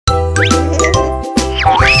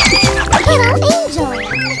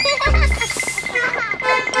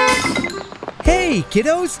Hey,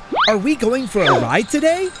 kiddos, are we going for a ride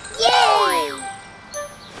today? Yay!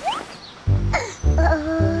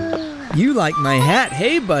 You like my hat,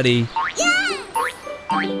 hey, buddy.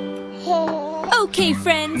 Okay,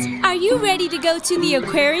 friends, are you ready to go to the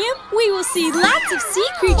aquarium? We will see lots of sea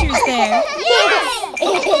creatures there.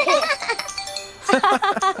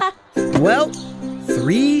 Well,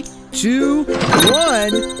 3, 2,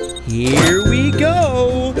 1, here we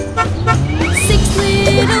go. 6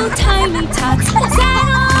 little tiny tots sat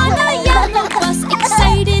on a yellow bus,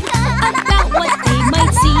 excited about what they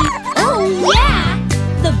might see. Oh yeah!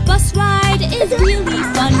 The bus ride is really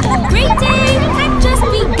fun. A great day had just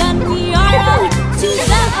begun. We are off to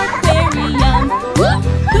the aquarium.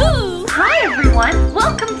 Woo-hoo! Hi everyone,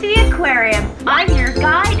 welcome to the aquarium. I'm your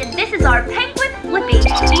guide and this is our penguin Flippy.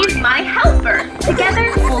 He's my helper.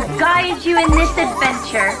 Together we'll guide you in this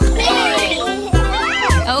adventure.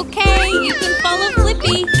 Okay, you can follow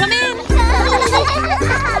Flippy. Come in. Look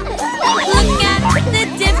at the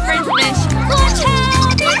different fish. Watch how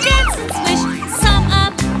they dance and swish. Some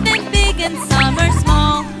up and big and some are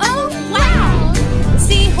small. Oh wow!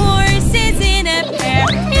 Seahorses in a pair.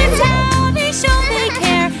 It's how they show they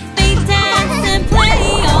care. They dance and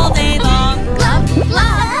play all day long. Glub,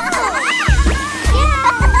 glub.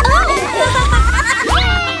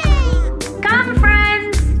 Come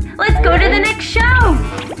friends, let's go to the next show.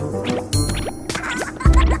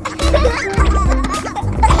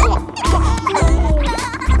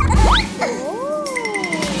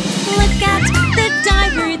 Look at the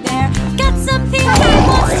diver there. Got something he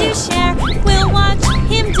wants to share. We'll watch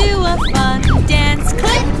him do a fun dance.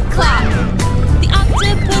 Click, clap. The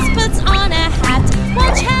octopus puts on a hat.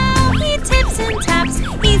 Watch how he tips and taps.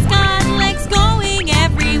 He's got legs going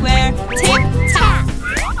everywhere. Tip, tap.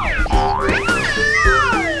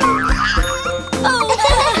 Oh,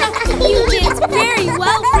 you did very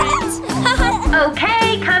well, friends.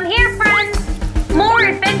 Okay, come here friends. More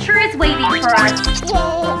adventure is waiting for us.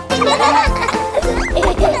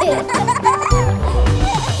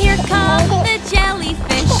 Here come the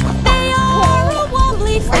jellyfish. They are a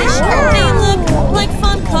wobbly fish. They look like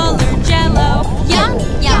fun-colored jello. Yum,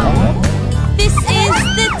 yum. This is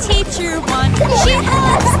the teacher one. She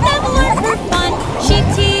helps them learn for fun. She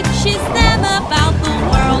teaches them about the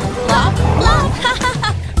world. Love, love.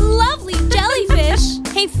 Lovely jellyfish.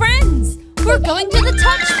 Hey, friends, we're going to the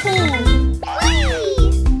touch pool.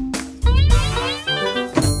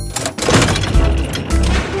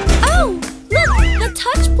 Oh, look, the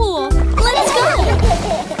touch pool. Let's go.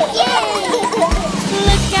 Yay!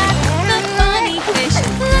 Look at the funny fish.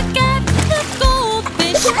 Look at the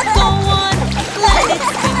goldfish. Go on, let it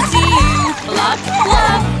swim to you. Blub,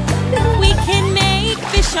 blub. We can make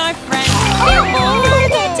fish our friend before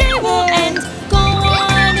the day will end. Go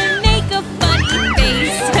on and make a funny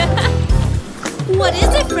face. What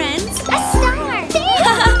is it, friends? A star!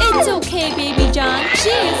 It's okay, Baby John. She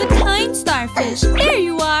is a kind starfish. There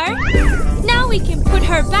you are. Now we can put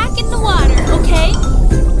her back in the water, okay?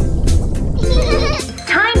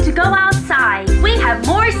 Time to go outside. We have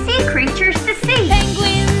more sea creatures to see.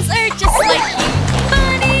 Penguins are just like you.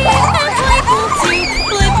 Funny and playful too.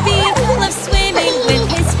 Flippy loves swimming with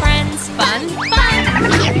his friends. Fun, fun.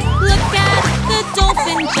 Look at the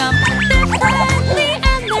dolphin jump. They're friendly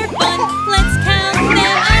and they're fun. Let's count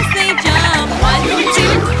them as they jump. 1,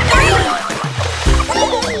 2, 3.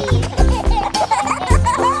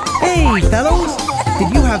 Hey, fellows, did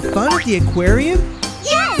you have fun at the aquarium?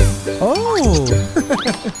 Yes! Oh,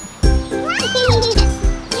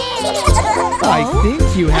 I think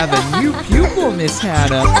you have a new pupil, Miss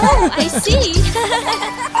Hannah. Oh, I see.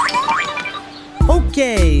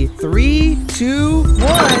 Okay, 3, 2,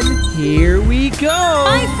 1, here we go.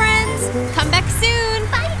 Bye, friends. Come back soon.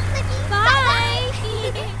 Bye, Flippy. Bye.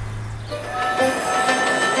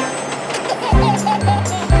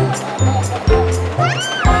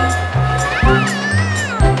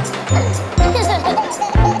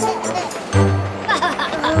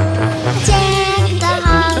 Deck the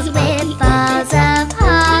halls with balls of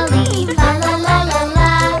holly. Fa la la la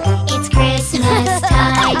la. It's Christmas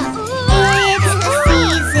time. It's the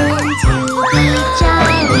season to be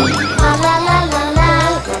jolly. Fa la la la la.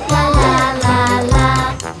 La la la la.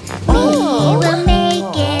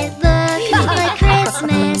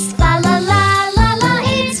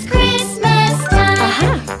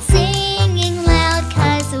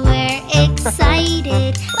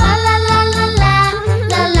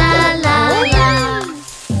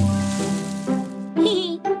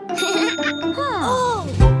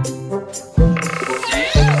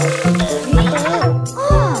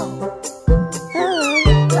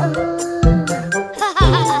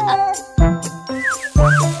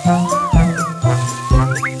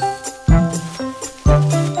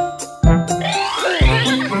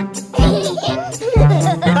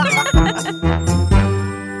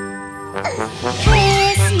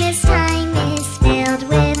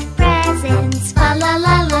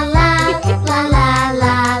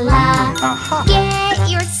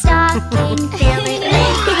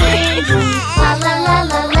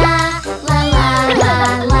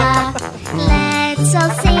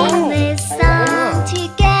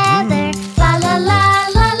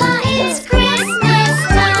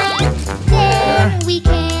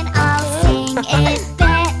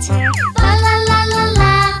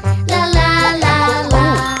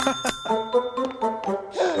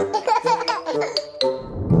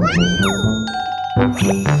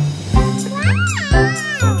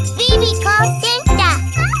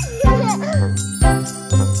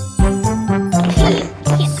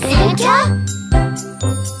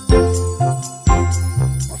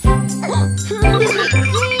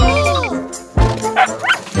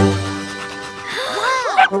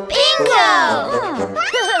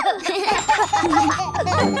 Look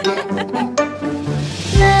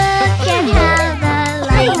at how the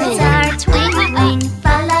lights are twinkling.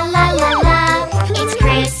 Fa la la la la, it's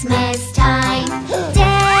Christmas time.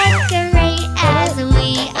 Decorate as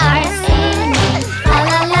we are singing. Fa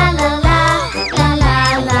la la la la, la la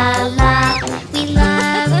la la. We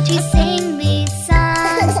love to sing these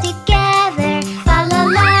songs together. Fa la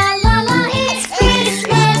la la la, it's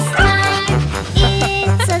Christmas time.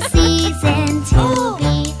 It's a season to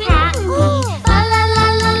be happy. Fa la la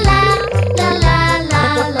la la, la la la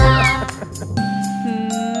la.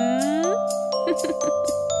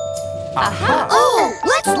 Oh,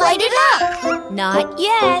 let's light it up. Not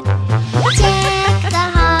yet. Deck the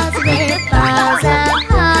halls with balls of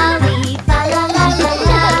holly. Fa la la la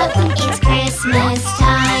la, it's Christmas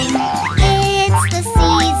time. It's the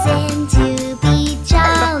season to be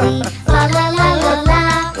jolly. Fa la la la la,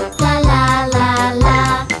 la la la la.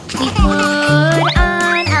 We put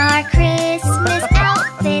on our Christmas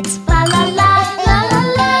outfits. Fa la la la la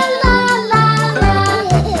la la la la.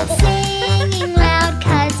 Singing loud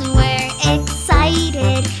 'cause we're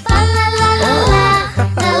excited. Fa la la la la,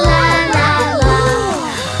 la la la la.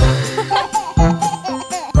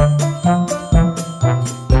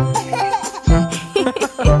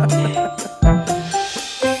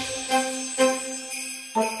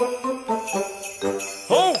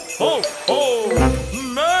 Ho, ho, ho!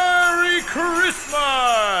 Merry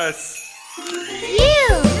Christmas! You!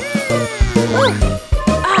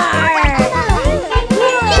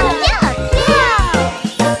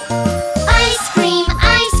 Ice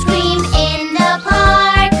cream in the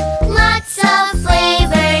park. Lots of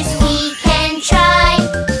flavors we can try.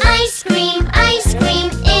 Ice cream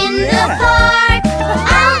in the park.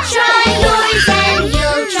 I'll try yours and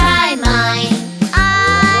you'll try mine. I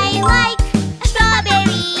like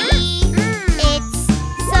strawberry. It's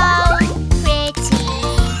so pretty.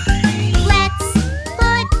 Let's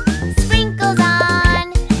put sprinkles on.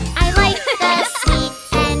 I like the sweet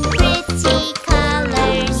and pretty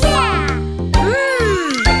colors. Yeah!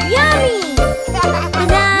 Yummy!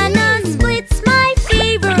 Banana split's my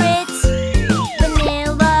favorite.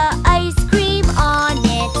 Vanilla ice cream on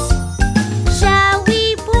it. Shall we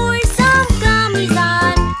pour some gummies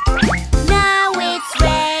on? Now it's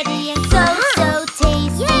ready and so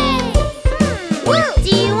tasty. Do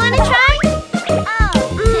you want to try?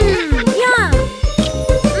 Yum!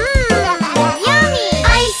 Yummy!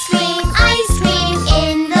 Ice cream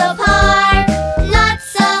in the park.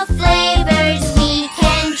 Lots of flavors we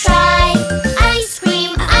can try. Ice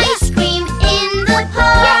cream in the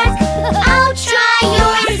park. I'll try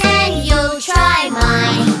yours and you'll try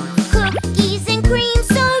mine. Cookies and cream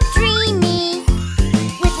so dreamy,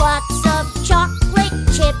 with lots of chocolate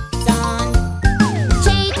chips on.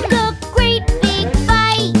 Take a great big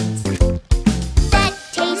bite that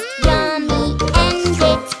tastes yummy and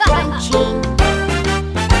it's crunchy.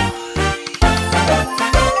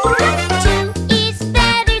 Two is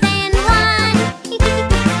better than one.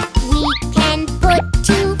 We can put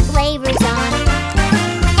 2 flavors on.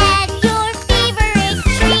 Add your favorite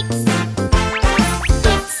treats.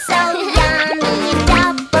 It's so yummy and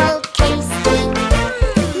double tasty.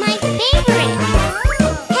 My favorite.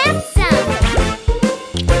 Have some.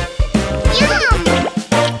 Yum!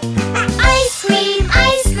 Ice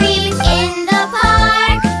cream in the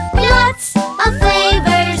park. Lots of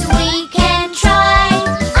flavors we can try.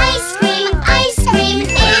 Ice cream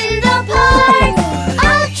in the park.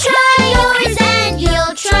 I'll try yours and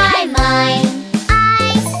you'll try mine. I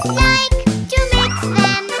like to mix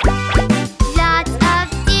them. Lots of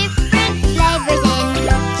different flavors in.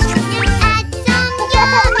 Add some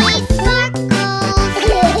yummy sparkles.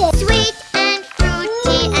 Sweet and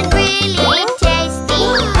fruity and really tasty.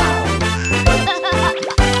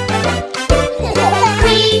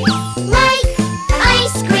 We like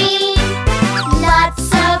ice cream. Lots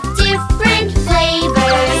of different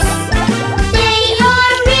flavors. They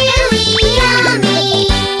are really yummy.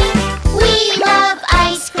 We love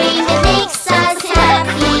ice cream. It makes us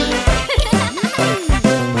happy.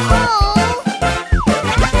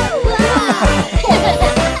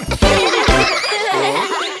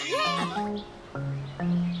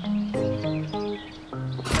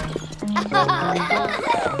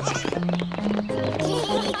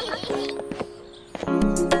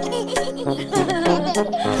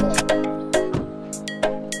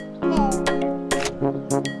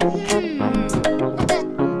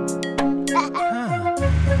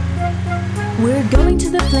 We're going to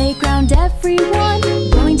the playground, everyone.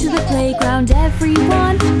 Going to the playground,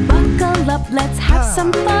 everyone. Buckle up, let's have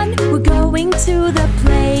some fun. We're going to the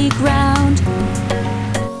playground.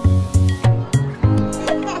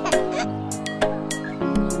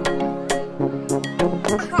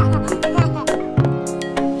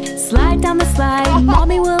 Slide down the slide,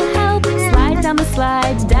 mommy will help. Slide down the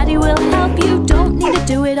slide, daddy will help. You don't need to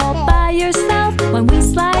do it all by yourself when we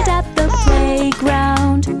slide at the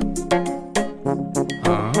playground.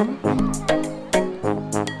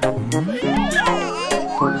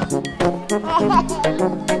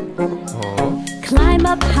 Climb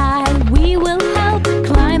up high, we will help.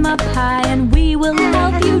 Climb up high and we will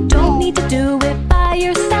help. You don't need to do it by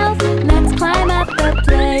yourself. Let's climb at the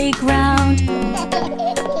playground.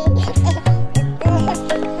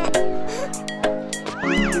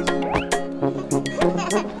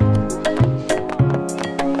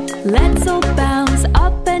 Let's all bounce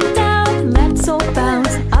up and down. Let's all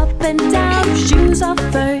bounce up and down. Shoes off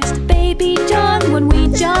first, baby John, when we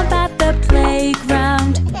jump at the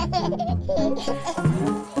playground.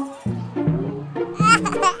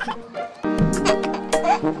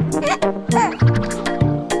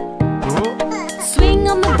 Swing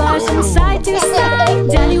on the bars from side to side.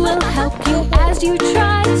 Daddy will help you as you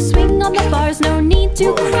try. Swing on the bars, no need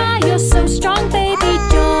to cry. You're so strong, baby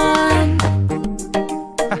John.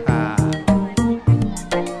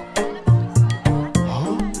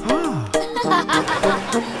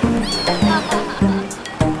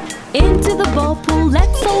 Into the ball pool,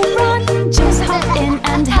 let's all run. Just hop in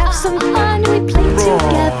and have some fun. We play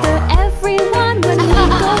together, everyone, when we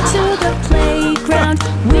go to the playground.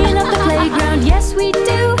 We love the playground, yes we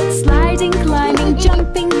do. Sliding, climbing,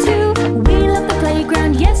 jumping too. We love the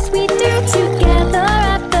playground, yes we do. Together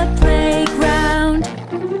at the playground.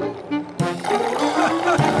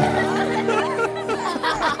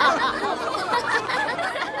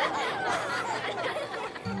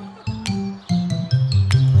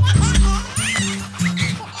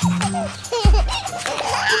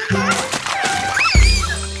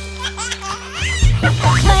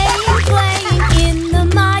 Playing in the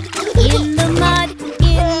mud, in the mud,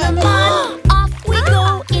 in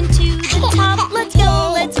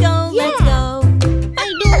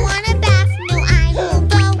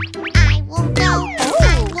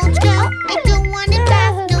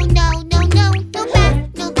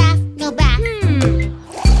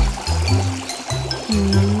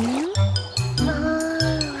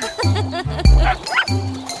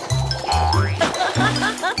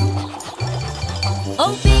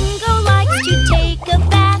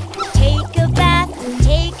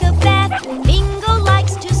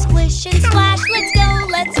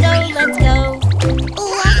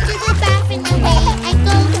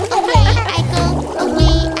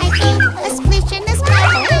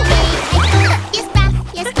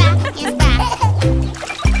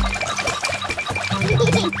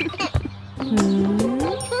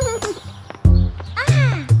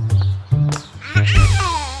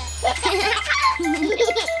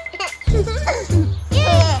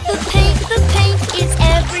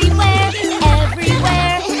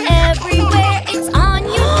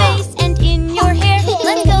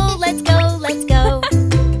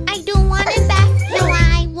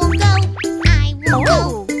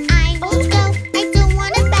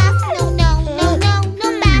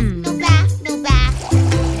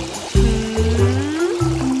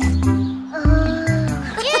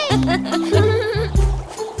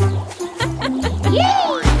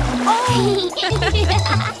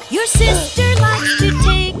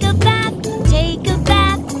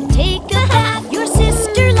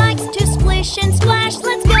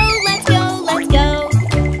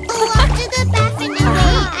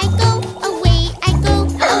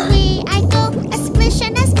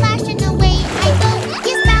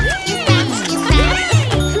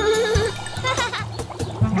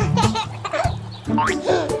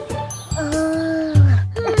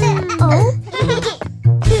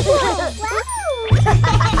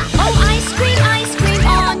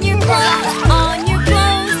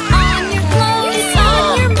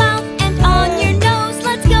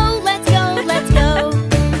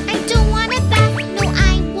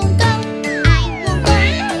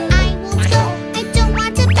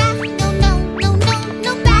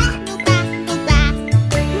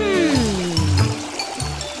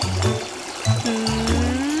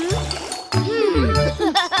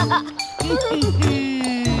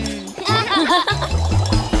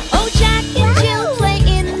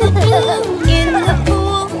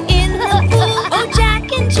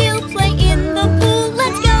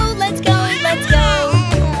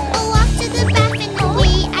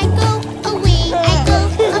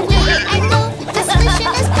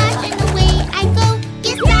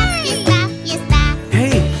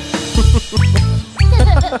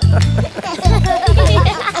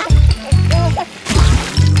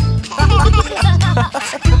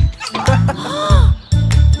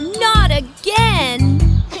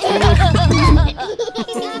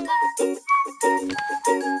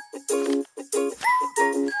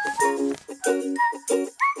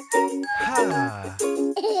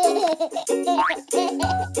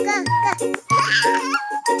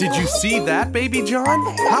Did you see that, Baby John?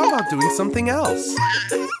 How about doing something else?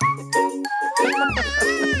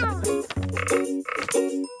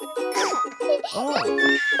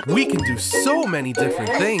 Oh, we can do so many different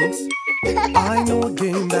things. I know a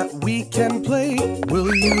game that we can play.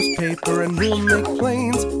 We'll use paper and we'll make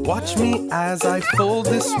planes. Watch me as I fold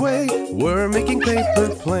this way. We're making paper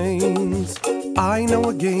planes. I know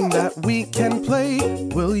a game that we can play.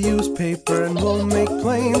 We'll use paper and we'll make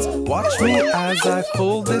planes. Watch me as I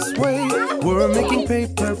fold this way. We're making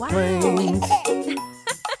paper planes.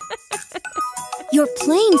 Your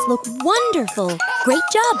planes look wonderful. Great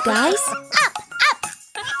job, guys.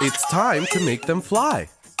 It's time to make them fly.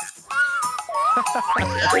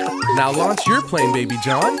 Now launch your plane, Baby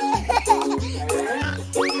John.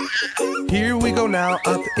 Here we go now,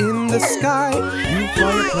 up in the sky. You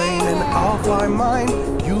fly your plane and I'll fly mine.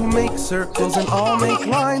 You make circles and I'll make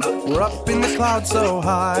lines. We're up in the clouds so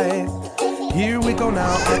high. Here we go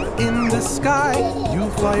now, up in the sky. You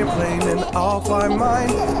fly your plane and I'll fly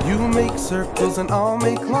mine. You make circles and I'll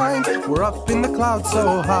make lines. We're up in the clouds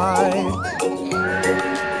so high.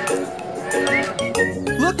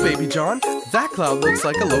 Look, Baby John, that cloud looks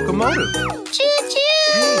like a locomotive.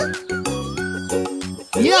 Choo-choo!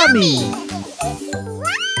 Yummy!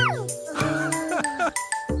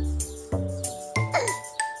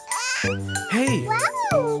 Hey!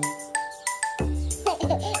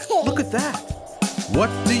 Look at that! What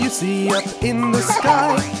do you see up in the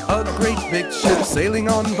sky? A great big ship sailing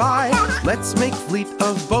on by. Let's make fleet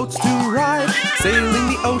of boats to ride, sailing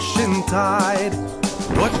the ocean tide.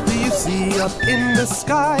 What do you see up in the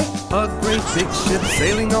sky? A great big ship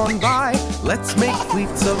sailing on by. Let's make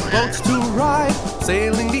fleets of boats to ride,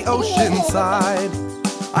 sailing the ocean side.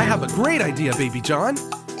 I have a great idea, Baby John.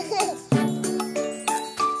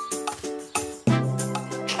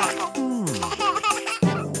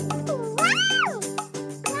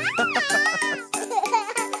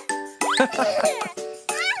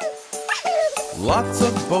 Lots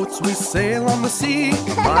of boats we sail on the sea.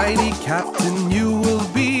 Mighty captain you will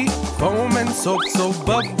be. Foam and soap so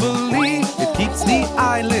bubbly, it keeps the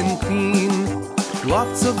island clean.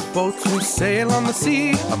 Lots of boats we sail on the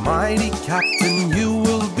sea. A mighty captain you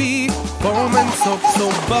will be. Foam and soap so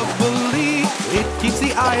bubbly, it keeps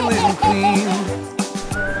the island clean.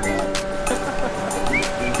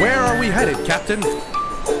 Where are we headed, Captain?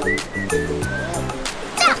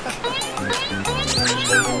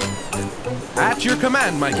 At your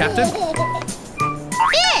command, my captain.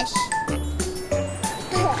 Fish!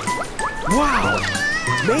 Wow!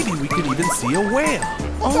 Maybe we could even see a whale.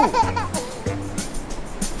 Oh!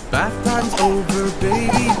 Bath time's over,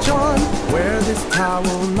 Baby John. Wear this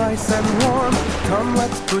towel nice and warm. Come,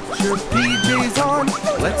 let's put your PJs on.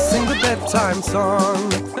 Let's sing the bedtime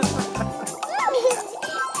song.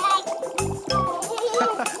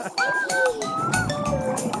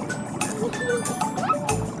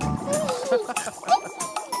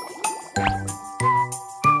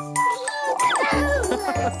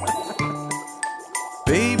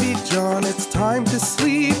 Baby John, it's time to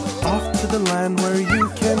sleep. Off to the land where you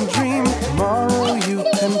can dream. Tomorrow you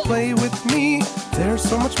can play with me. There's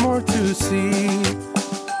so much more to see.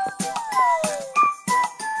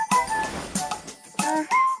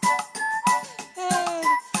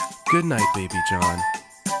 Good night, Baby John.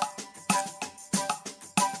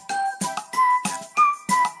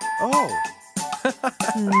 Oh!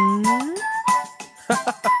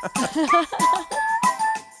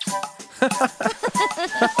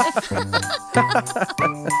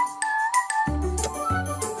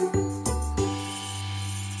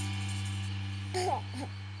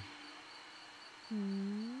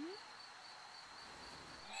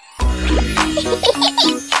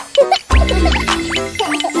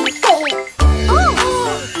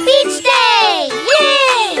 Beach day!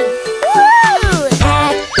 Yay! Woo!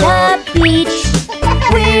 At the beach,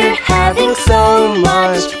 we're having so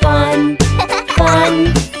much fun.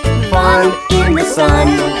 Fun, fun in the sun.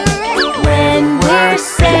 When we're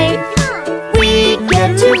safe, we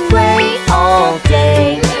get to play all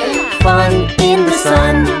day. Fun in the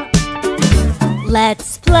sun.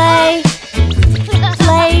 Let's play.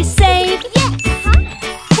 Play safe.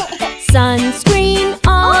 Sunscreen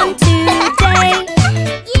on today.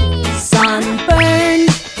 Sunburn.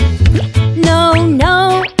 No,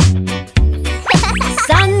 no.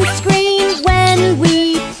 Sunscreen when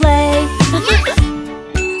we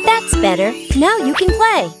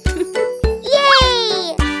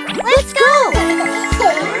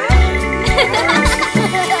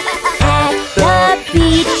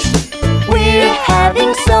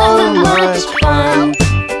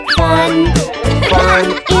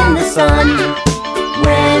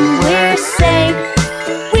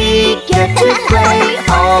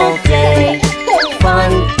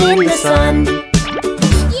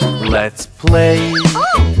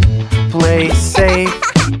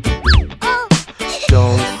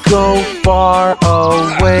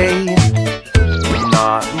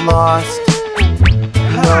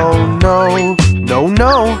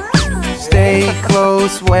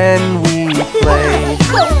close when we play.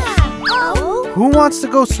 Who wants to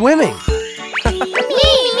go swimming?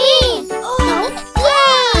 Me!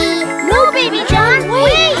 Yay! No, Baby John,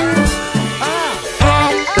 wait!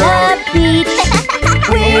 At the beach,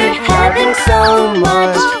 we're having so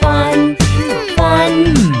much fun.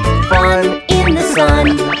 Fun in the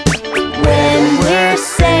sun. When we're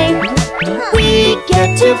safe, we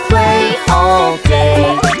get to play all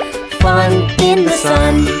day. Fun in the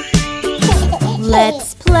sun.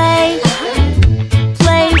 Let's play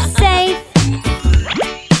safe.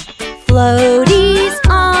 Floaties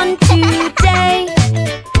on today.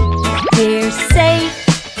 We're safe.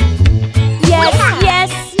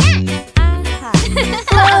 Yes.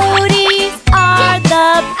 Floaties are the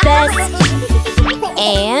best.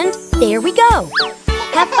 And there we go.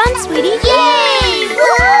 Have fun, sweetie. Yay!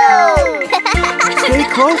 Woo! Stay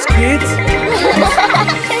close, kids.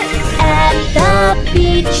 At the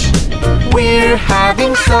beach, we're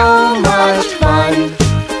having so much fun.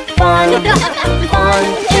 Fun in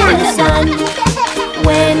the sun.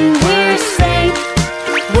 When we're safe,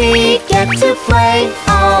 we get to play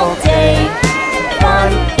all day.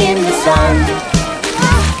 Fun in the sun.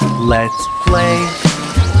 Let's play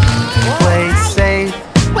safe.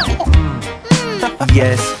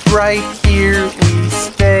 Yes, right here we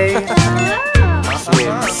stay.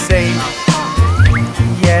 Swim safe.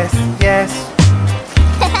 Yes.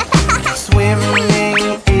 Swimming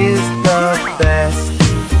is the best.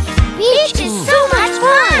 Beach is so much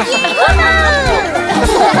fun!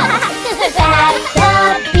 At the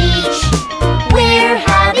beach, we're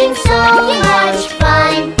having so much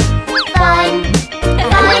fun. Fun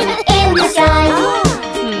in the sun.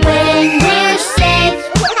 When we're safe,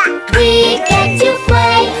 we get to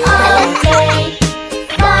play all day.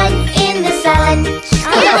 Fun in the sun.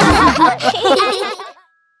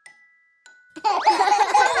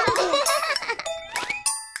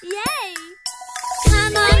 Yay!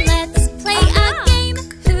 Come on, let's play a game.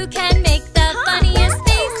 Who can make the funniest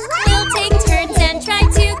face? We'll take turns and try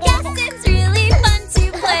to guess. It's really fun to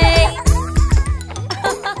play.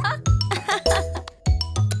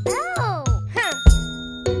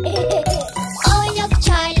 Oh, look,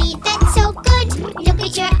 Charlie, that's so good. Look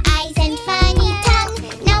at your eyes and funny tongue.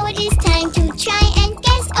 Now it is time to try and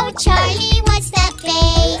guess. Oh, Charlie, what's that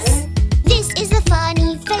face? This is the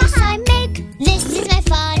funny face I make. This is my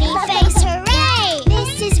funny face, hooray!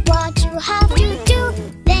 This is what you have to do.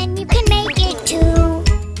 Then you can make it too.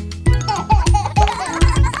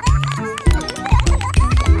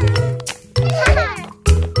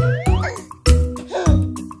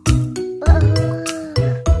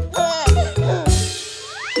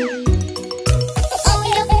 Oh,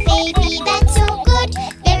 look, baby, that's so good.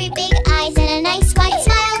 Very big eyes and a nice white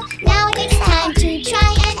smile. Now it's time to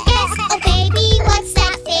try and guess. Oh, baby, what's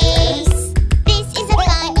that face? This is a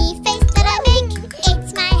funny face that I make.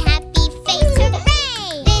 It's my happy face,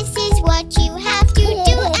 hooray! This is what you have to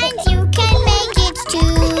do, and you can make it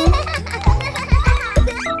too.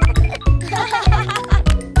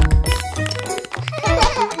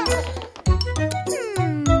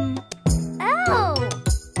 Oh,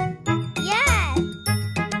 yes.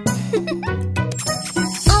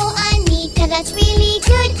 Oh, Anita, that's really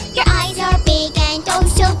good. Your eyes are big and oh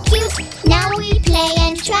so cute. Now we play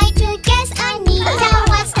and try to guess. Anita,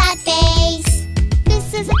 what's that face?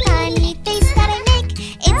 This is a funny face that I make.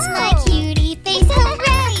 It's my cutie face,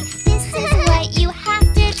 hooray! This is what you have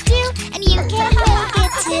to do, and you can make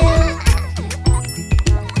it too.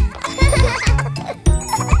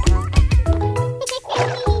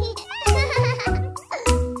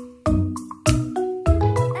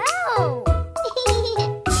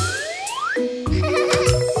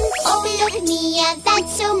 Oh, look, Mia,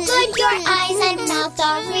 that's so good. Your eyes and mouth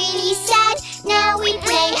are really sad. Now we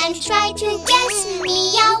play and try to guess.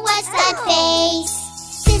 Mia, what's that face?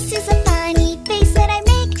 This is a funny face that I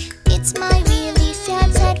make. It's my really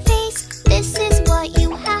sad face. This is what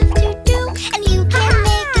you have to do, and you can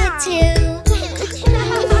make it too.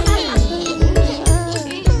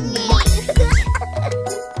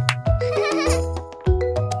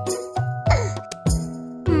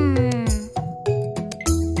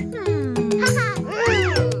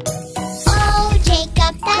 Oh,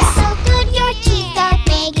 Jacob, that's so good. Your teeth are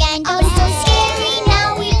big and oh so scary. Now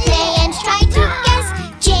we play and try to guess.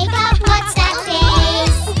 Jacob, what's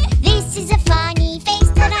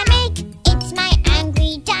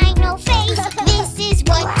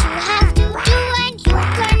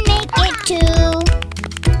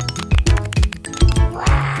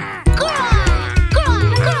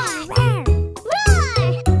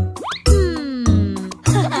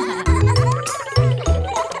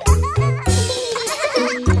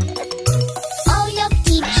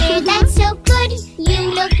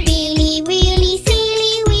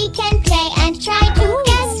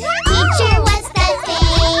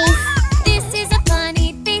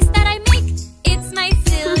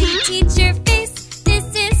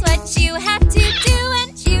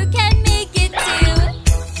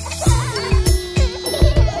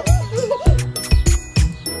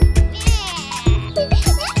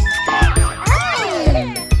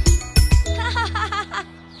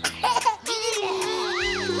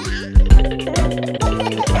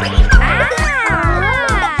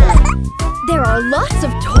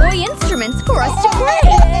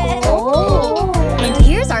And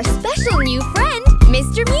here's our special new friend,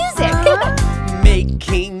 Mr. Music.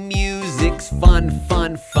 Making music's fun,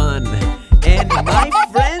 fun, fun. And my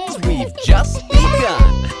friends, we've just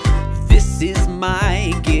begun. This is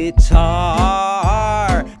my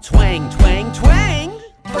guitar. Twang, twang, twang.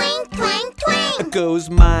 Twang, twang, twang. Goes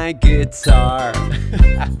my guitar.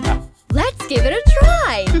 Let's give it a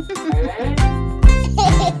try.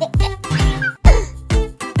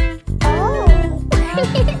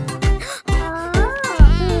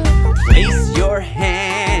 Place your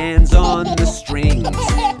hands on the strings.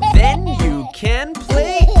 Then you can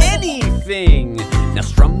play anything. Now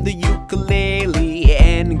strum the ukulele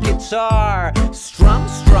and guitar. Strum,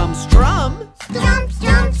 strum, strum. Strum,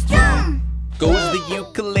 strum, strum. Goes the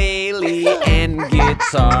ukulele and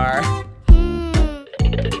guitar.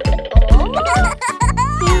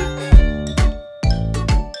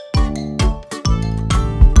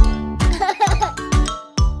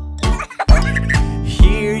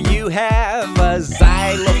 Here you have a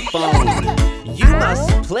xylophone. You must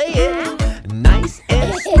play it nice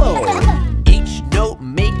and slow. Each note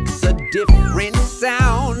makes a different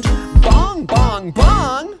sound. Bong, bong,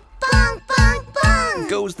 bong. Bong, bong, bong.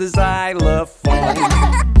 Goes the xylophone.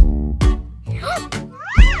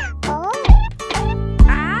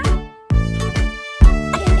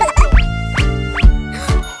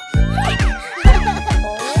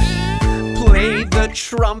 Play the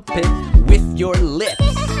trumpet with your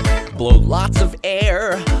lips. Blow lots of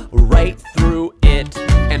air right through it.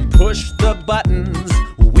 And push the buttons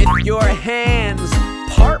with your hands.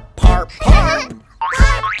 Parp, parp, parp.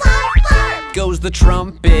 Parp, parp, parp. Goes the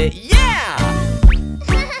trumpet, yeah!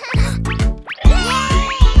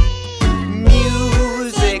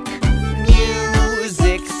 Music,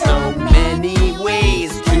 music, so many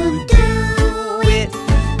ways to do it.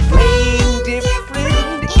 Playing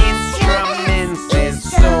different instruments is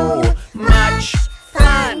so much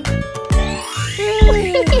fun.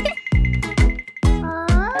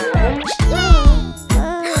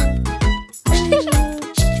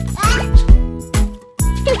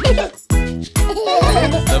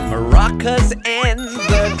 The maracas and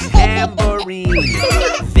the tambourine,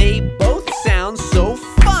 they both sound so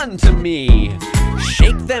fun to me.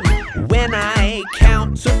 Shake them when I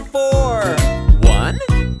count to 4. 1,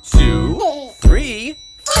 2, 3,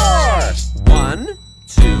 4. 1,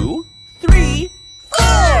 2, 3,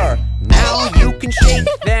 4. Now you can shake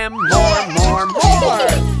them more, more, more.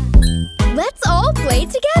 Let's all play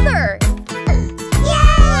together.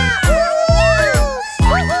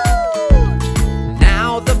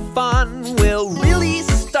 Now the fun will really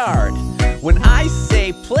start. When I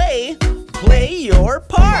say play, play your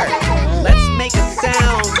part. Let's make a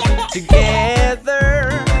sound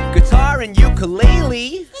together. Guitar and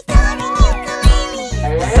ukulele.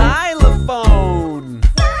 Xylophone.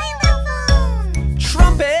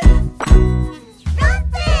 Trumpet.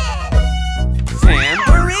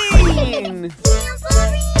 Tambourine.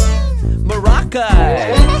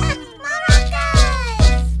 Maracas.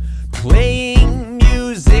 Playing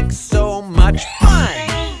music, so much fun.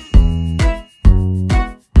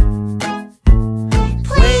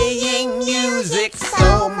 Playing music,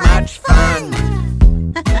 so much fun.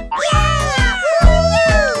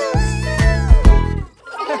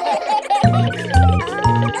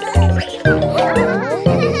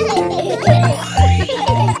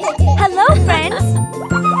 Hello, friends.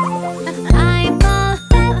 I'm a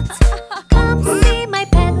vet. Come see my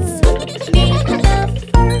pets. Meet the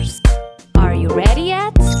first. Are you ready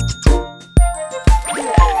yet?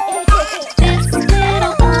 This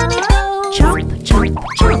little bunny goes chomp, chomp,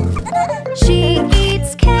 chomp. She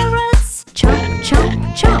eats carrots. Chomp,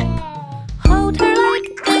 chomp, chomp. Hold her like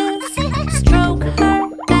this. Stroke her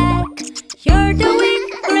back. You're doing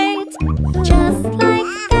great. Just like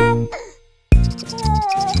that.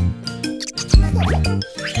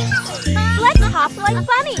 Let's hop like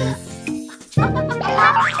bunnies.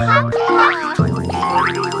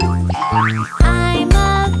 I'm a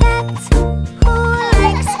vet who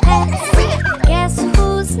likes pets. Guess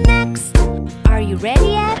who's next? Are you ready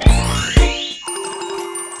yet?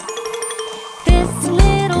 This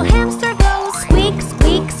little hamster goes squeak,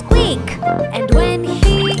 squeak, squeak. And when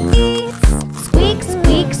he eats, squeak,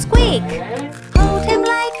 squeak, squeak. Hold him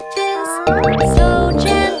like this, so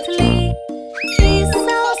gently. He's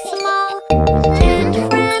so small and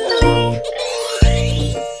friendly.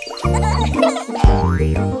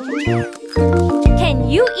 Can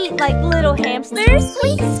you eat like little hamsters?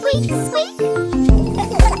 Squeak, squeak, squeak.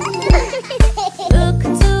 Look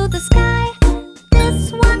to the sky,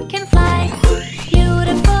 this one can fly.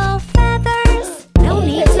 Beautiful feathers, no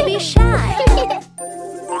need to be shy.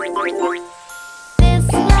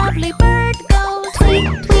 lovely bird goes tweet,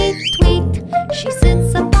 tweet, tweet. She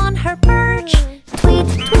sits up on her perch, tweet,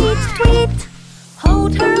 tweet, tweet.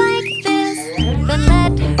 Hold her like this, then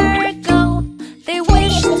let her go. They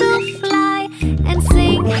wish to fly and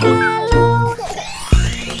sing hello.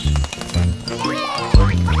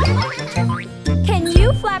 Can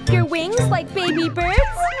you flap your wings like baby birds?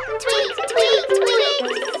 Tweet, tweet, tweet.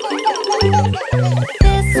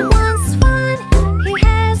 This one's fun. He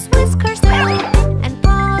has whiskers too, and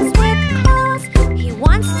paws with claws. He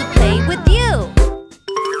wants to play with you.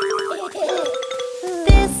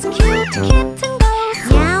 This cute kitten goes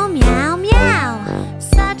meow, meow, meow.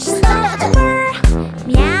 Such soft fur,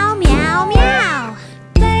 meow, meow, meow.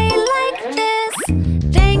 They like this,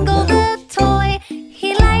 dangle the toy.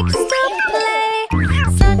 He likes to play,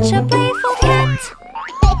 such a playful cat.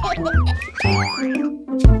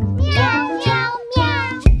 Meow, meow,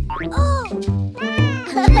 meow. Oh.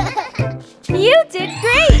 You did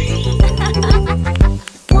great!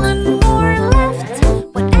 One more left.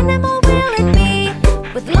 What animal will it be?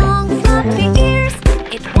 With long floppy ears,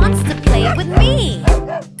 it wants to play with me.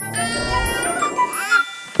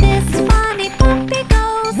 This funny puppy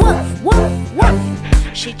goes woof, woof, woof.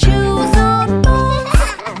 She chews on bones.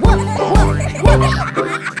 Woof, woof, woof.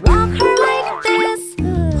 Walk her like this.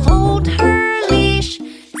 Hold her leash.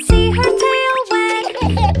 See her tail wag.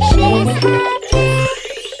 She's happy.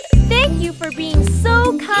 Thank you for being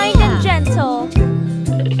so kind and gentle.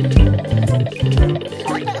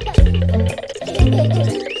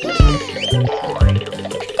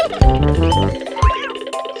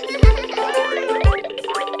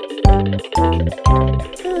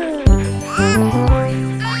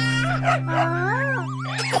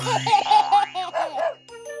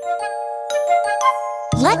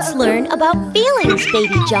 Let's learn about feelings,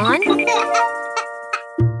 Baby John.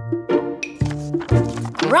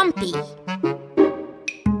 Grumpy.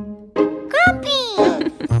 Grumpy.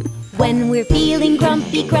 When we're feeling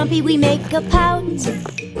grumpy, grumpy, we make a pout.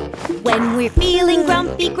 When we're feeling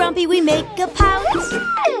grumpy, grumpy, we make a pout.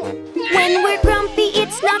 When we're grumpy,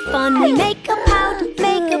 it's not fun, we make a pout,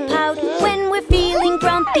 make a pout. When we're feeling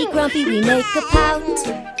grumpy, grumpy, we make a pout.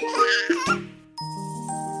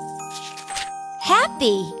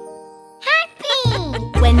 Happy. Happy.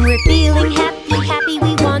 When we're feeling happy, happy,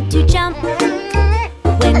 we want to jump.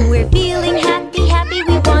 When we're feeling happy, happy,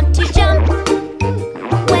 we want to jump.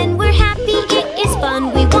 When we're happy, it is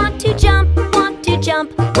fun, we want to jump, want to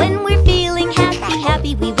jump. When we're feeling happy,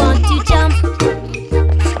 happy, we want to jump.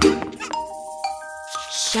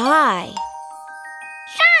 Shy.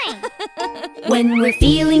 Shy. When we're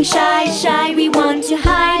feeling shy, shy, we want to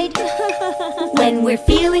hide. When we're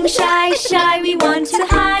feeling shy, shy, we want to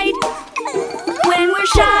hide. When we're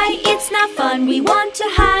shy, it's not fun, we want to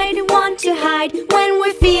hide, want to hide. When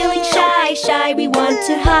we're feeling shy, shy, we want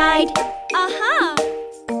to hide. Aha!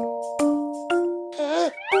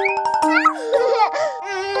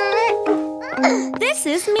 This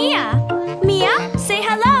is Mia. Mia, say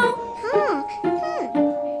hello.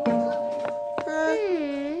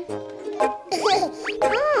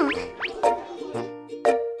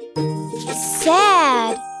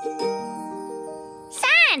 Sad.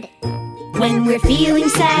 Sad. When we're feeling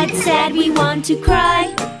sad, sad, we want to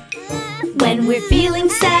cry. When we're feeling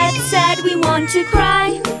sad, sad, we want to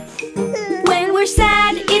cry. When we're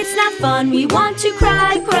sad, it's not fun, we want to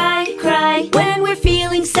cry, cry, cry. When we're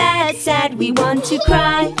feeling sad, sad, we want to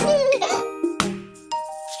cry.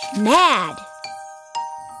 Mad.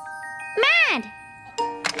 Mad.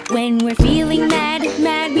 When we're feeling mad,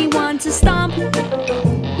 mad, we want to stomp.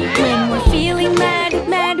 When we're feeling mad,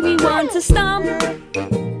 mad, we want to stomp.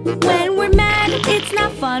 When we're mad, it's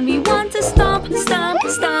not fun, we want to stomp, stomp,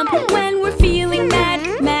 stomp. When we're feeling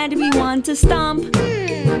mad, mad, we want to stomp.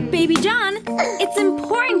 Baby John, it's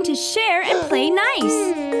important to share and play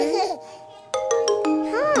nice.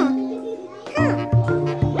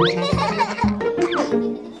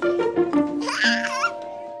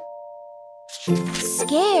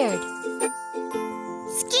 Scared.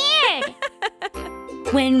 Scared.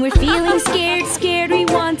 When we're feeling scared, scared, we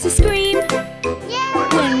want to scream.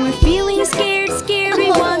 When we're feeling scared, scared,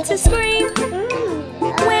 we want to scream.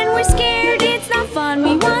 When we're scared, it's not fun,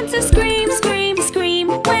 we want to scream, scream, scream.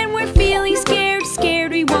 When we're feeling scared,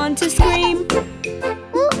 scared, we want to scream.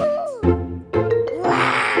 Oh.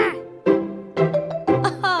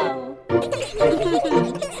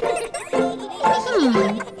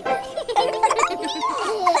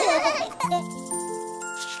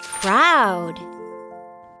 Proud.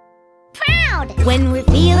 Proud. When we're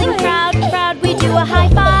feeling proud, proud, we do a high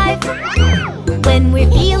five. When we're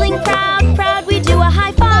feeling proud, proud, we do a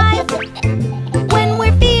high five. When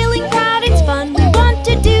we're feeling proud, it's fun, we want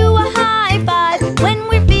to do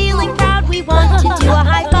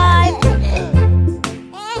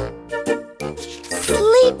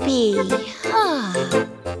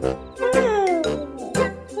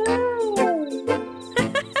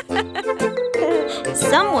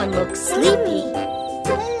Someone looks sleepy.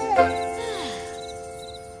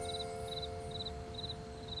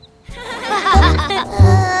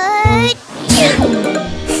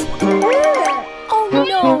 Oh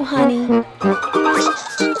no, honey.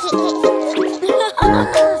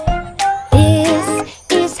 This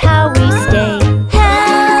is how we stay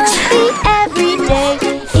healthy every day.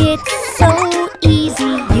 It's so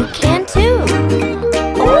easy, you can too.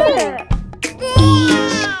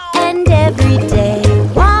 Each and every day,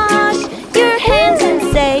 wash your hands and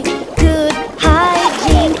say, good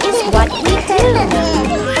hygiene is what we do.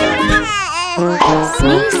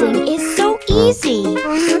 Sneezing is so easy.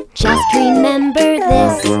 Just remember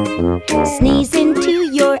this. Sneeze into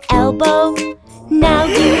your elbow. Now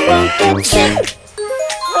you won't get sick.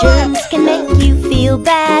 Germs can make you feel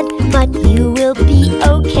bad, but you will be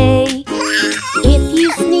okay. If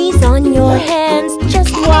you sneeze on your hands,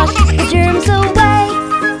 just wash the germs away.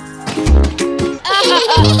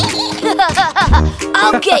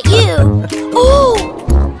 I'll get you. Ooh.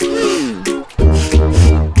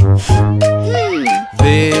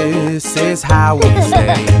 This is how we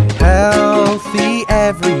stay healthy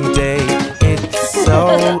every day. It's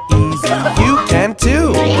so easy, you can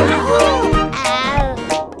too.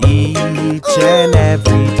 Each and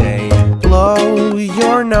every day, blow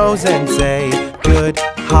your nose and say, good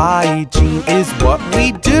hygiene is what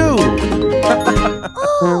we do.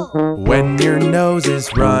 When your nose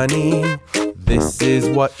is runny, this is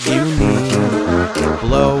what you need.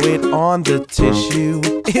 Blow it on the tissue.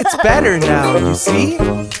 It's better now, you see?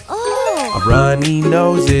 A runny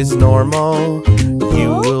nose is normal.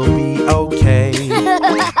 You will be okay.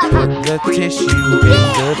 Put the tissue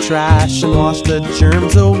in the trash and wash the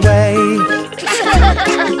germs away.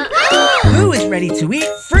 Who is ready to eat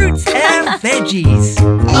fruits and veggies?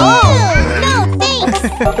 Oh, no thanks.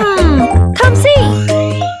 Come see.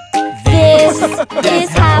 This is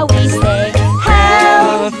how we stay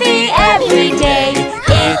healthy every day.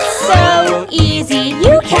 It's so easy,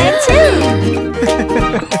 you can too.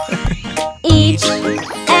 Each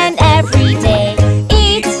and every day,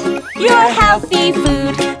 eat your healthy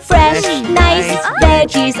food. Fresh, nice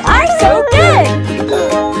veggies are so good.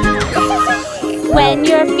 When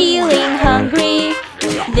you're feeling hungry,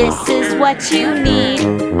 this is what you need.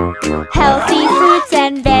 Healthy fruits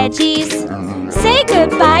and veggies. Say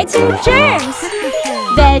goodbye to germs.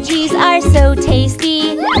 Veggies are so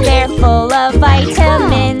tasty, they're full of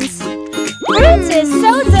vitamins. Fruits is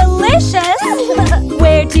so delicious.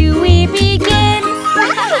 Where do we begin?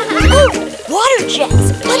 Ooh, water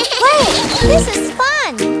jets. Let's play. This is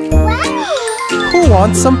fun. Who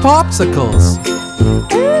wants some popsicles?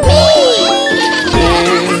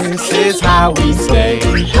 This is how we stay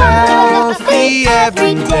healthy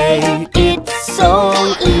every day. It's so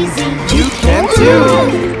easy. You can too.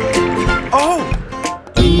 Oh!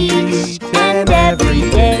 Each and every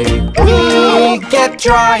day we get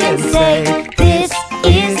dry and say, this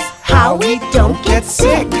is how we don't get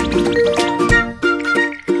sick.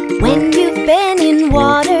 When you've been in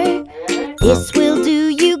water, this will do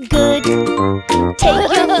you good.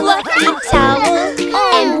 Take your fluffy towel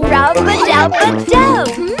and rub-a-dub-a-dub.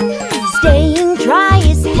 Staying dry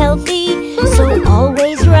is healthy, so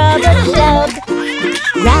always rub-a-dub.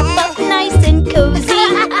 Wrap up nice and cozy,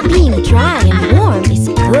 being dry and warm is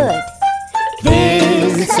good.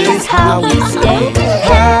 This is how we stay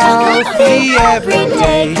healthy every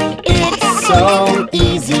day. It's so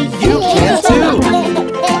easy, you can too.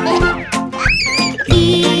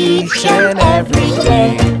 Each and every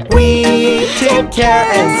day we take care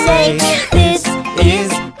and say, this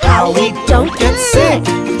is how we don't get sick.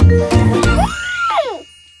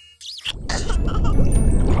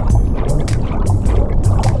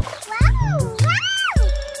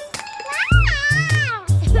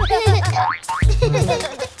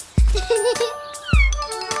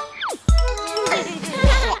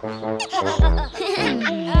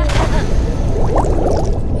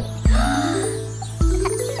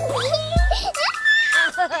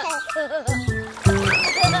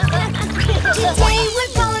 Today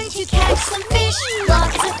we're going to catch some fish.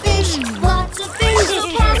 Lots of fish, lots of fish.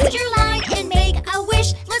 So cast your line and make a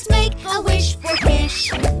wish. Let's make a wish for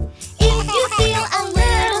fish. If you feel a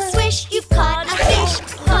little swish, you've caught a fish.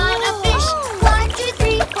 Caught a fish. 1, 2,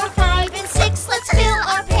 3, 4, 5, and 6. Let's fill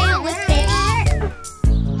our pail with fish.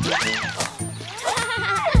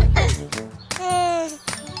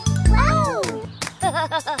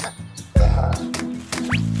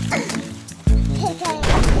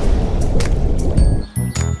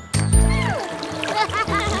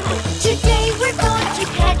 Today we're going to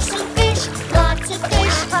catch some fish.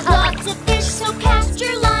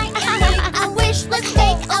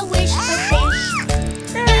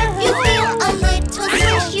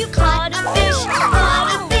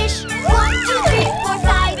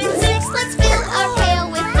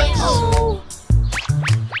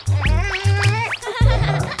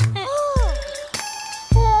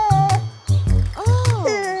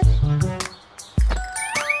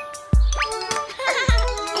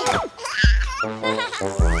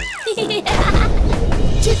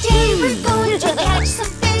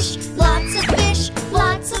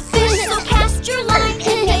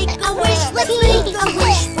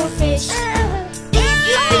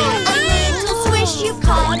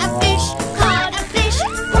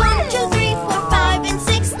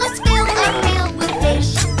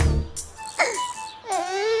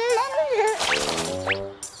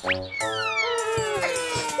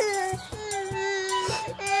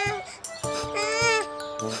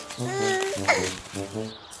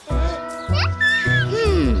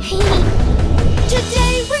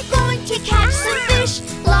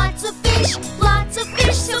 fish, lots of fish, lots of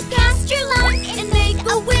fish. So cast your line and make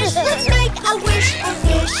a wish. Let's make a wish for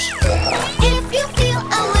fish. If you feel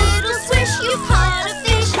a little swish, you've caught a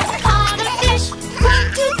fish, caught a fish. 1,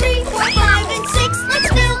 2, 3, 4, 5, and 6. Let's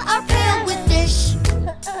fill our pail with fish.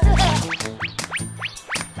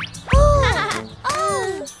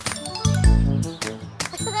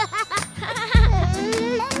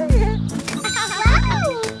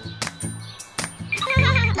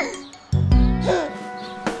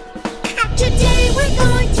 Today we're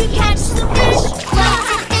going to catch some fish.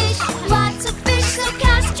 Lots of fish, so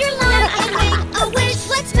cast your line and make a wish.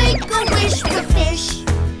 Let's make a wish for fish.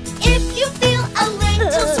 If you feel a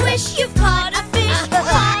little swish, you've caught a fish,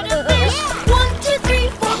 caught a fish. 1, 2, 3,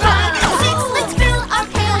 4, 5, and 6. Let's fill our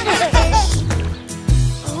pail with fish.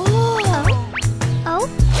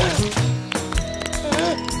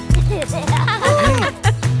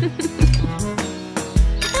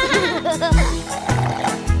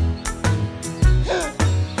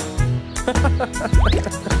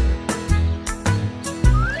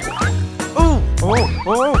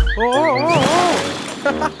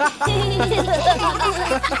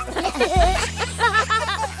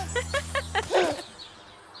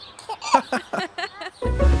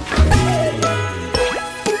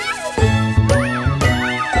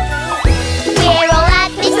 We're all at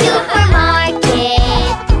the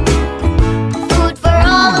supermarket. Food for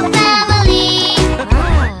all the family.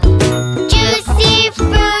 Juicy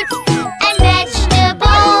fruit and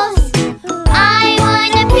vegetables. I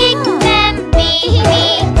wanna pick them, me.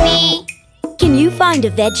 Can you find a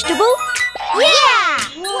vegetable? Yeah!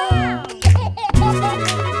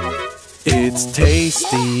 It's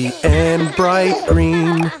tasty and bright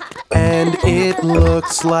green, and it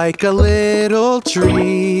looks like a little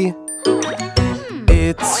tree.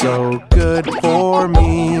 It's so good for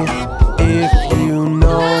me. If you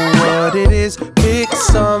know what it is, pick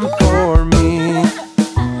some for me.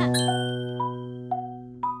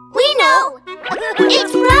 We know!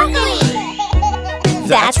 It's broccoli!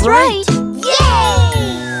 That's right. Yay!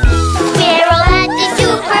 We're all at the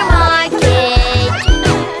supermarket.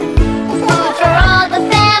 Food for all the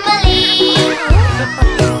family.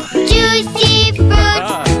 Juicy fruit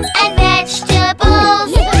and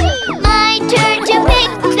vegetables. My turn to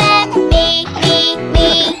pick them,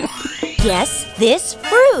 me. Guess this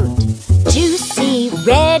fruit. Juicy,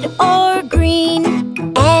 red or green,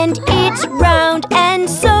 and it's round and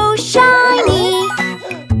so shiny.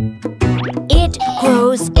 It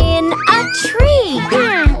grows in a tree.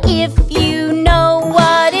 If you know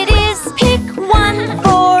what it is, pick one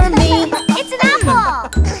for me. It's an apple!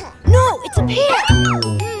 No, it's a pear.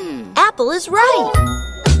 Apple is right.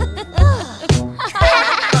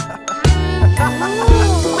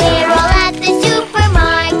 We're all at the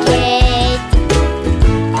supermarket.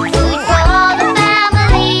 Food for all the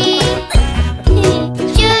family.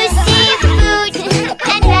 Juicy fruit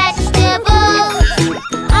and vegetables.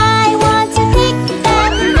 I want to pick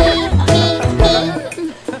them, me.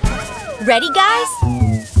 Ready, guys?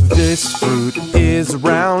 This fruit is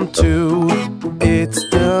round too. It's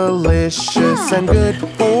delicious and good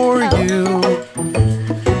for you.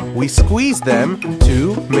 We squeeze them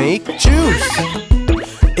to make juice.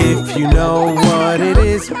 If you know what it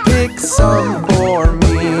is, pick some for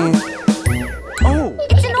me. Oh,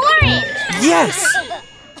 It's an orange. yes!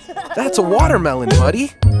 That's a watermelon,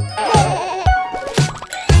 buddy. We're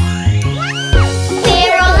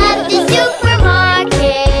all at the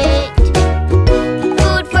supermarket.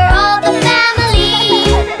 Food for all the family.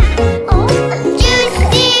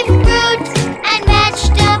 Juicy fruit and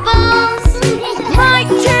vegetables. My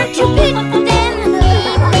turn to pick them,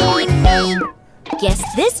 me. Guess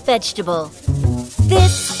this vegetable.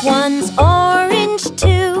 This one's orange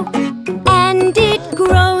too, and it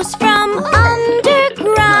grows from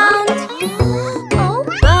underground.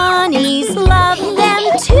 Bunnies love them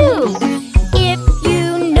too. If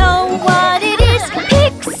you know what it is,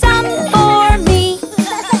 pick some for me.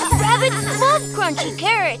 Rabbits love crunchy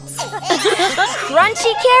carrots.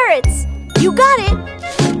 Crunchy carrots. You got it.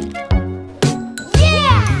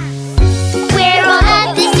 Yeah! We're all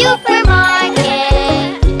at the supermarket.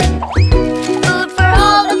 Food for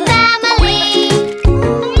all the family.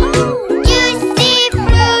 Juicy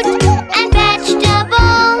fruit and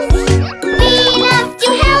vegetables. We love to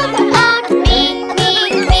help out, me.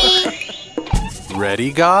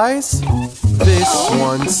 Ready, guys? This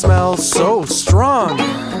one smells so strong.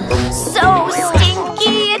 So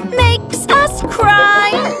stinky it makes us cry.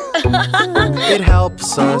 It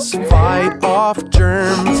helps us fight off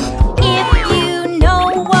germs. If you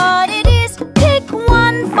know what it is, pick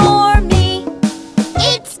one for me.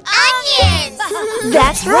 It's onions!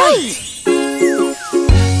 That's right.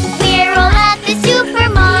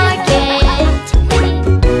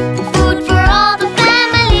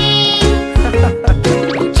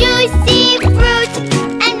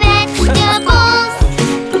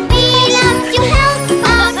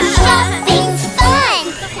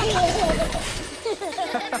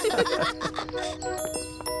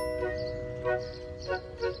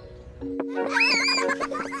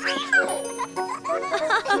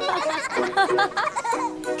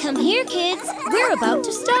 here, kids. We're about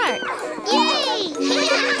to start. Yay!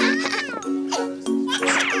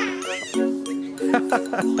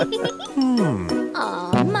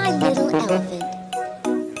 Aw, my little elephant.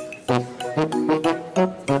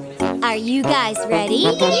 Are you guys ready?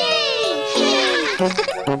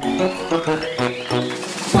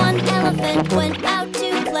 One elephant went out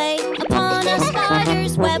to play upon a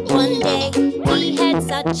spider's web one day. He had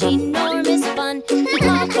such enormous fun, he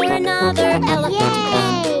called for another elephant to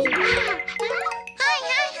come.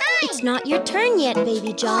 It's not your turn yet,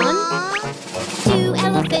 baby John. Two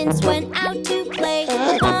elephants went out to play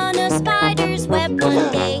upon a spider's web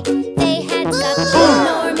one day. They had such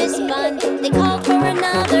enormous fun, they called for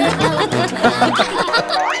another elephant to come.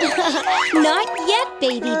 Not yet,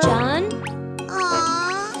 baby John.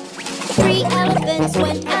 Three elephants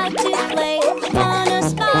went out to play upon a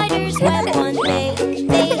spider's web one day.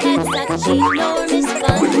 They had such enormous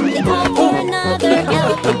fun, they called for another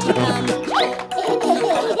elephant to come.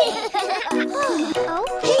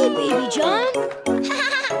 Hey, baby John.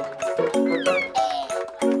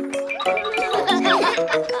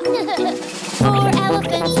 Four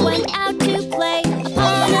elephants went out to play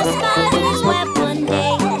upon a spider's web one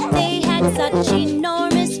day. They had such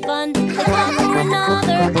enormous fun, they called for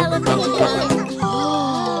another elephant to come.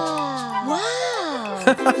 Wow!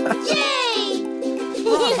 Yay!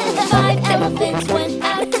 Five elephants went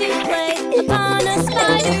out to play upon a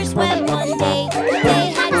spider's web one day.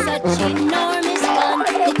 They had such enormous fun,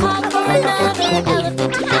 they called for another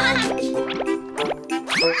elephant to come.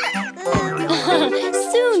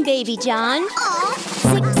 Soon, baby John.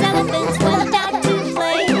 Six elephants went out to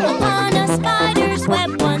play upon a spider's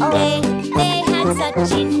web one day. They had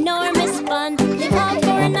such enormous fun, they called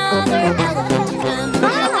for another elephant to come.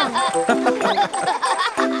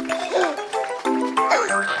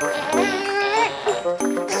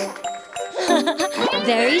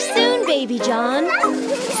 Very soon, baby John.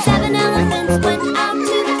 Seven elephants went out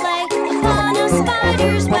to play upon a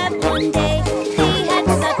spider's web one day. They had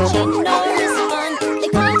such enormous fun, they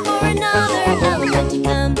called for another elephant to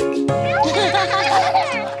come.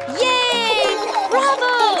 Yay!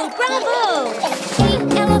 Bravo! Bravo! Eight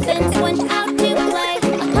elephants went out to play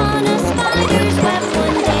upon a spider's web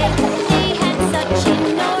one day. They had such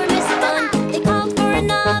enormous fun, they called for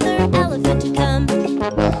another elephant to come.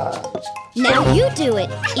 Now you do it.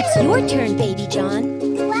 It's your turn, baby John.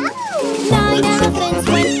 Nine elephants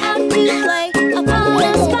went out to play upon a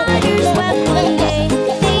spider's web one day.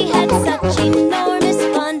 They had such enormous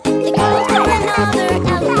fun, they called for another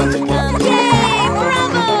elephant to come. Yay!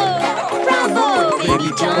 Bravo! Bravo, baby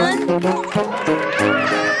John.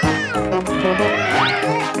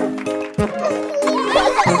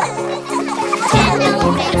 Ten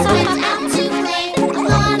elephants went out to play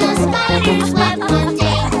upon a spider's web one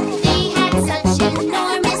day. They had such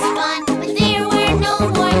enormous fun, but there were no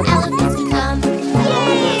more elephants to come.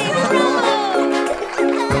 Yay! Bravo! My little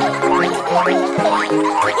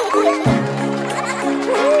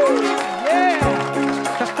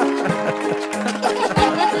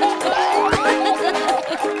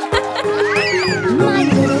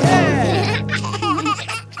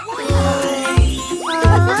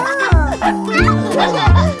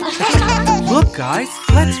Look, guys,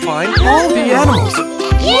 let's find all the animals.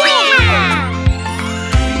 Yeah!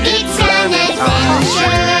 It's an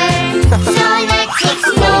adventure, so let's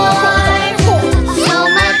explore. So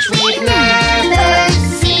much we've never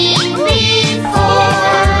seen before.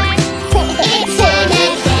 It's an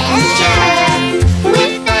adventure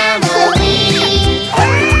with family.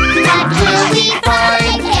 What will we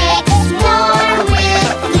find? Explore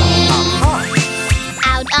with me.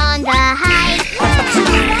 Out on the hike,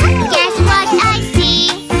 guess what I see?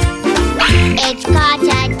 It's got a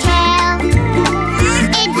tail.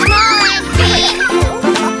 It's small and green.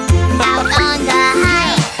 Out on the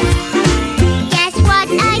hike, guess what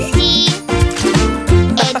I see?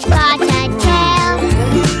 It's got a tail.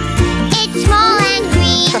 It's small and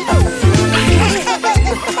green.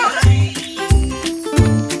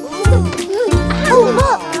 Oh,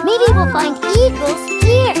 look! Maybe we'll find eagles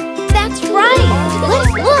here. That's right.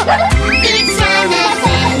 Let's look. It's an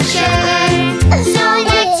adventure, so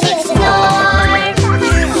let's explore.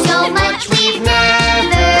 So much we've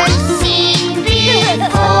never seen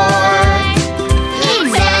before.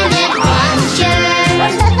 It's an adventure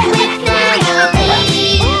with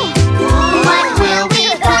family. What will we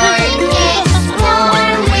find?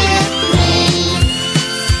 Explore with me.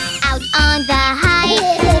 Out on the hike,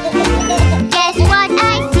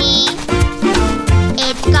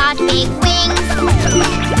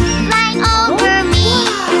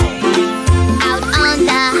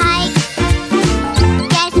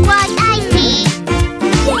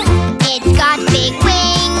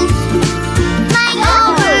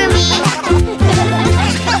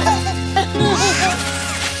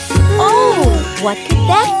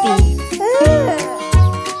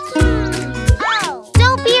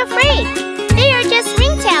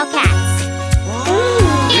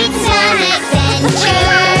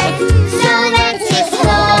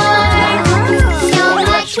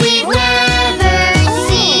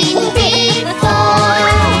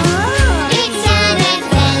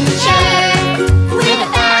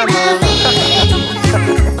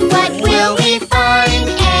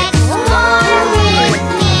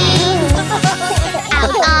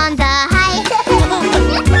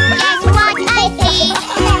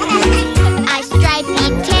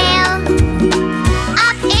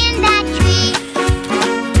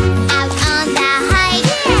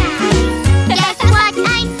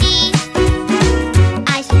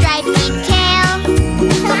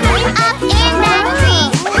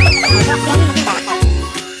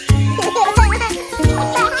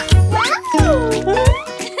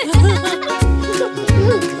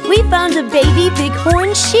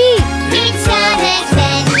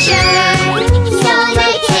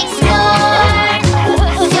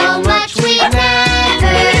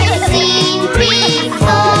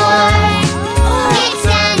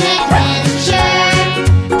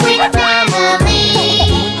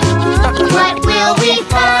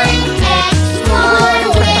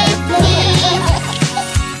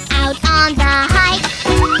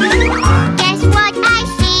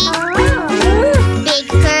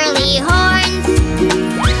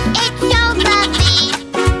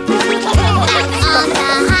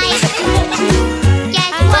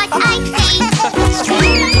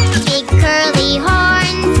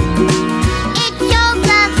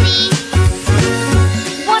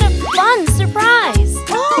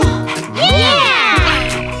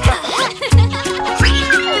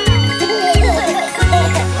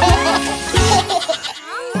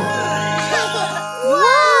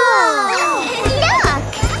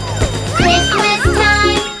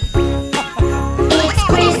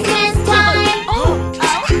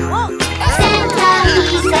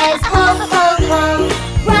 says ho, ho, ho.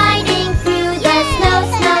 Riding through the snow,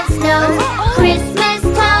 snow, snow. Christmas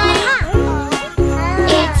time.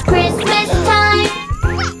 It's Christmas time.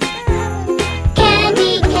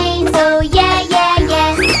 Candy canes, oh yeah, yeah,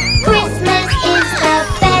 yes. Christmas is the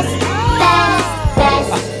best, best,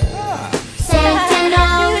 best. Santa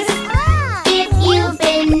knows if you've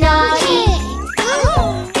been naughty.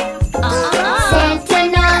 Santa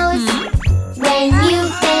knows when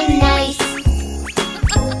you've been nice.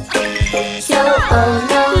 So oh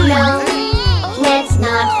no, no, let's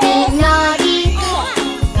not be naughty.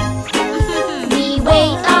 We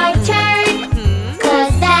wait our turn,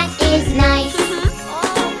 'cause that is nice.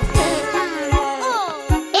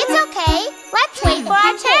 It's okay, let's wait for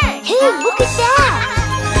our turn. Hey, look at that!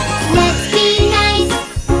 Let's be nice.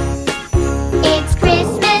 It's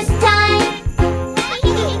Christmas time.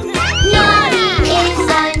 Naughty is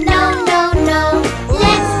a no, no, no.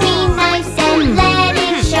 Let's be nice and let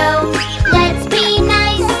it show. Let's be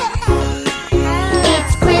nice.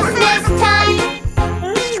 It's Christmas time.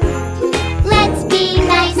 Let's be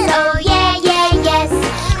nice, oh yeah, yeah, yes.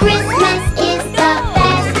 Christmas is the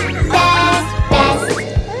best, best, best.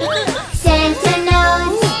 Santa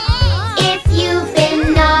knows if you've been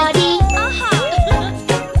naughty.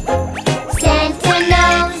 Santa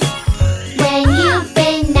knows when you've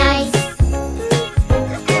been nice.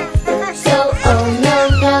 So oh no,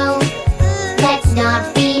 no, let's not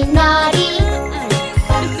be naughty.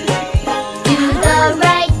 Do the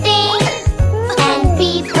right thing and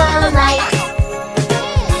be polite.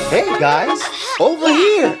 Hey guys, over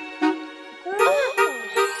here.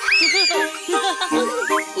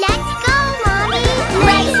 Let's go, Mommy.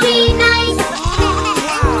 Let's be nice.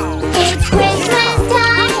 It's Christmas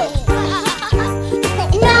time.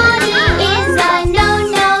 Naughty is a no,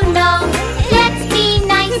 no, no. Let's be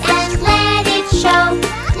nice and let it show.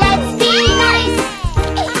 Let's be nice.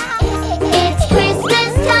 It's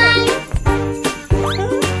Christmas time.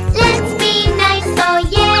 Let's be nice, oh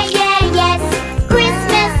yeah, yeah, yes.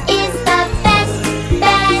 Christmas is the best,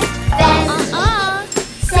 best, best.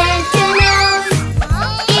 Santa knows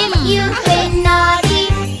if you've been naughty.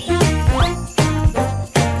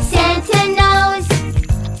 Santa knows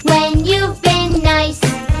when you've been nice.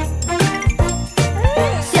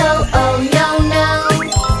 So oh no, no,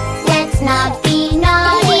 let's not be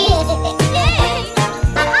naughty.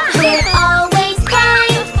 We're always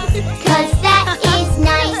kind, 'cause that is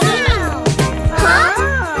nice. Huh?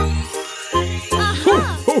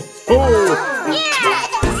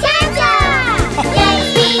 Santa! Let's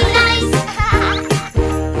be nice.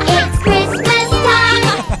 It's Christmas time.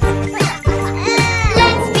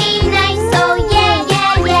 Let's be nice, oh yeah,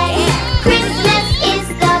 yeah, yes. Christmas is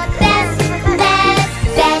the best, best,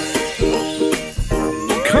 best.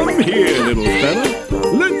 Come here, little fella.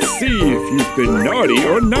 Let's see if you've been naughty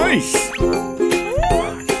or nice.